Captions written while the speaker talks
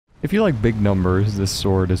If you like big numbers, this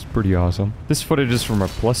sword is pretty awesome. This footage is from a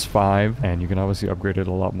 +5, and you can obviously upgrade it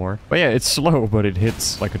a lot more. But yeah, it's slow, but it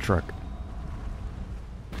hits like a truck.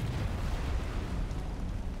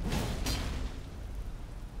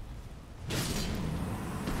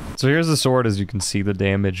 So here's the sword. As you can see, the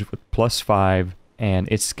damage with +5, and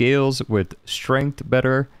it scales with strength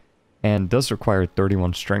better, and does require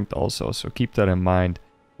 31 strength also, so keep that in mind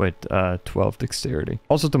with 12 dexterity.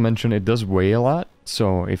 Also to mention, it does weigh a lot,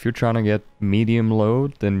 so if you're trying to get medium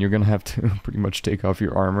load, then you're gonna have to pretty much take off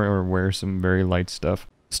your armor or wear some very light stuff.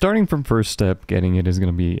 Starting from first step, getting it is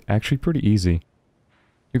gonna be actually pretty easy.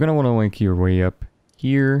 You're gonna want to make your way up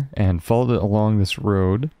here and follow it along this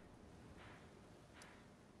road.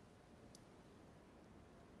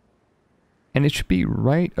 And it should be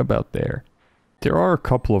right about there. There are a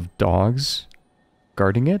couple of dogs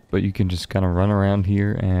guarding it, but you can just kind of run around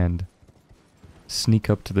here and sneak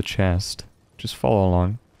up to the chest. Just follow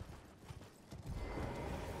along.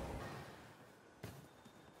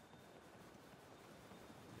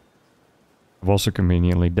 I've also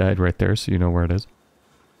conveniently died right there, so you know where it is.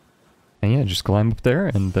 And yeah, just climb up there,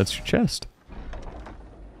 and that's your chest.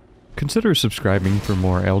 Consider subscribing for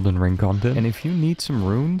more Elden Ring content, and if you need some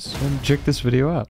runes, then check this video out.